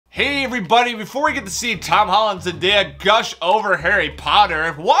Hey everybody, before we get to see Tom Holland and Zendaya gush over Harry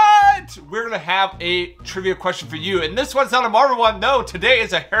Potter, what? We're gonna have a trivia question for you. And this one's not a Marvel one, no, today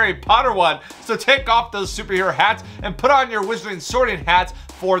is a Harry Potter one. So take off those superhero hats and put on your wizarding sorting hats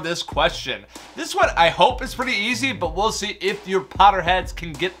for this question. This one I hope is pretty easy, but we'll see if your Potterheads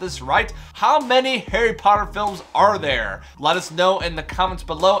can get this right. How many Harry Potter films are there? Let us know in the comments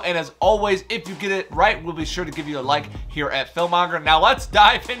below. And as always, if you get it right, we'll be sure to give you a like here at FilMonger. Now let's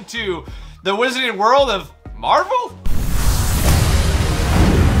dive into the wizarding world of Marvel.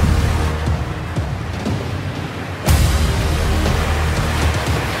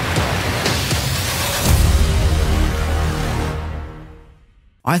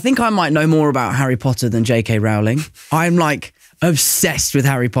 I think I might know more about Harry Potter than J.K. Rowling. I'm like obsessed with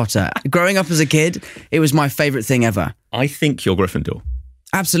Harry Potter. Growing up as a kid, it was my favorite thing ever. I think you're Gryffindor.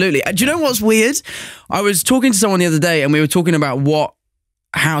 Absolutely. Do you know what's weird? I was talking to someone the other day and we were talking about what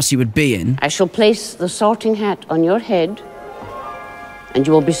house you would be in. I shall place the sorting hat on your head and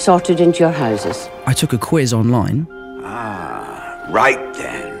you will be sorted into your houses. I took a quiz online. Ah, right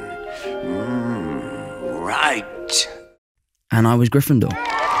then. Right. And I was Gryffindor.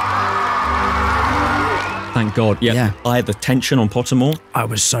 Thank God. Yeah. I had the tension on Pottermore. I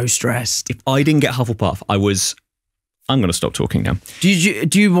was so stressed. If I didn't get Hufflepuff, I'm going to stop talking now.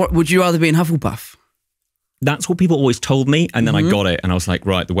 Would you rather be in Hufflepuff? That's what people always told me, and then I got it, and I was like,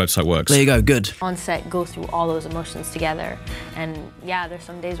 right, the website works. There you go, good. On set, go through all those emotions together, and yeah, there's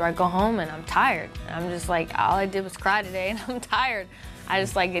some days where I go home and I'm tired. I'm just like, all I did was cry today, and I'm tired. I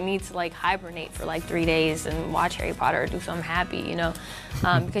just like need to like hibernate for like 3 days and watch Harry Potter or do something happy, you know,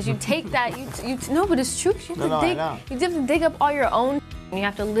 because you take that, no, but it's true. You have to dig up all your own, and you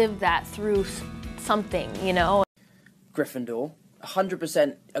have to live that through something, you know. Gryffindor,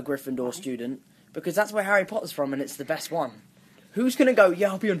 100% a Gryffindor student, because that's where Harry Potter's from and it's the best one. Who's going to go, yeah,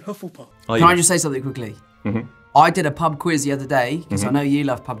 I'll be on Hufflepuff? Can I just say something quickly? I did a pub quiz the other day, because I know you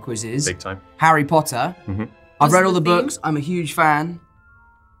love pub quizzes. Big time. Harry Potter. I've read all the books. I'm a huge fan.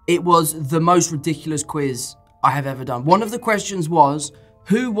 It was the most ridiculous quiz I have ever done. One of the questions was,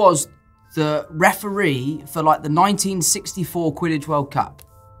 who was the referee for like the 1964 Quidditch World Cup?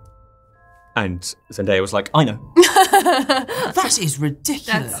 And Zendaya was like, I know. That is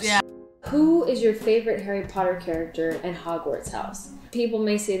ridiculous. Who is your favorite Harry Potter character in Hogwarts house? People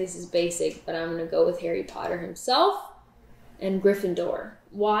may say this is basic, but I'm going to go with Harry Potter himself and Gryffindor.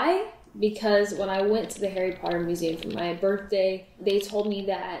 Why? Because when I went to the Harry Potter Museum for my birthday, they told me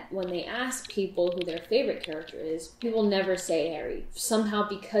that when they ask people who their favorite character is, people never say Harry. Somehow,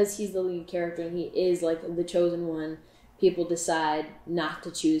 because he's the lead character and he is like the chosen one, people decide not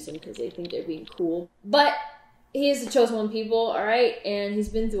to choose him because they think they're being cool. But he is the chosen one, people, all right? And he's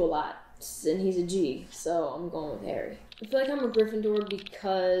been through a lot, and he's a G, so I'm going with Harry. I feel like I'm a Gryffindor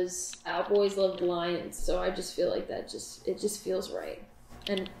because I've always loved lions, so I just feel like it just feels right.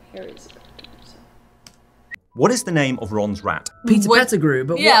 And Harry's a Gryffindor, so. What is the name of Ron's rat? Peter Pettigrew,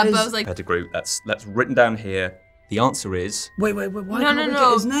 but yeah, what is... but I was like... Pettigrew, that's written down here. The answer is... Wait, why can't we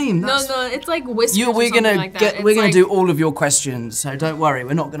get his name? No, it's like Whiskers or something like that. We're gonna do all of your questions, so don't worry,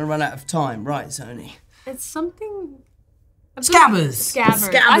 we're not gonna run out of time, right, Sony? It's something... Scabbers!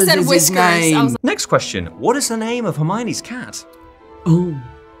 Scabbers. I said is Whiskers. his name. I was like, Next question. What is the name of Hermione's cat? Oh.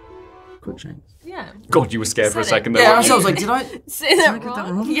 Crookshanks. yeah. God, you were scared for a second there. Yeah, weren't I you? was like, did I Say that get that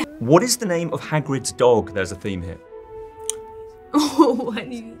wrong? wrong? Yeah. What is the name of Hagrid's dog? There's a theme here. Oh, what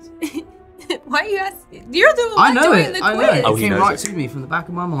do you... Why are you asking? You're the I one know doing it, the I quiz. know it. Oh, It he came knows right it. to me from the back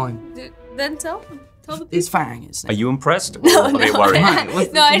of my mind. Then tell the people. It's Fang, it's Are you impressed? Or No, are you no.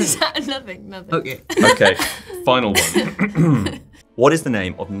 worried? No, I just nothing. Okay. Okay, final one. What is the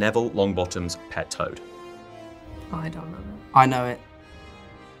name of Neville Longbottom's pet toad? Oh, I don't know that. I know it.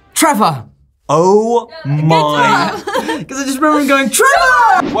 Trevor! Oh my! Because I just remember him going,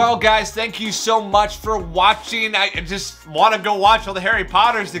 Trevor! Well guys, thank you so much for watching. I just want to go watch all the Harry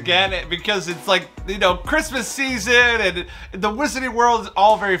Potters again because it's like, you know, Christmas season and the Wizarding World is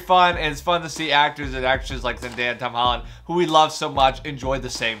all very fun, and it's fun to see actors and actresses like Zendaya and Tom Holland, who we love so much, enjoy the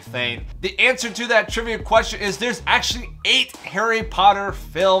same thing. The answer to that trivia question is there's actually 8 Harry Potter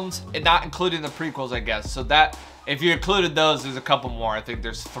films, and not including the prequels, I guess. So that, if you included those, there's a couple more. I think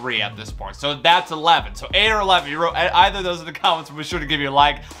there's 3 at this point. So that's 11. So 8 or 11. You wrote either of those in the comments. We'll be sure to give you a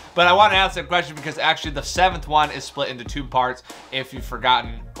like. But I want to ask that question because actually the 7th one is split into 2 parts if you've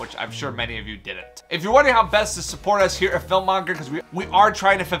forgotten, which I'm sure many of you didn't. If you're wondering how best to support us here at FilMonger, because we are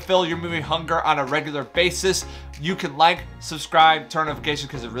trying to fulfill your movie hunger on a regular basis, you can like, subscribe, turn notifications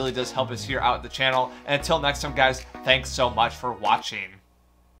because it really does help us here out at the channel. And until next time, guys, thanks so much for watching.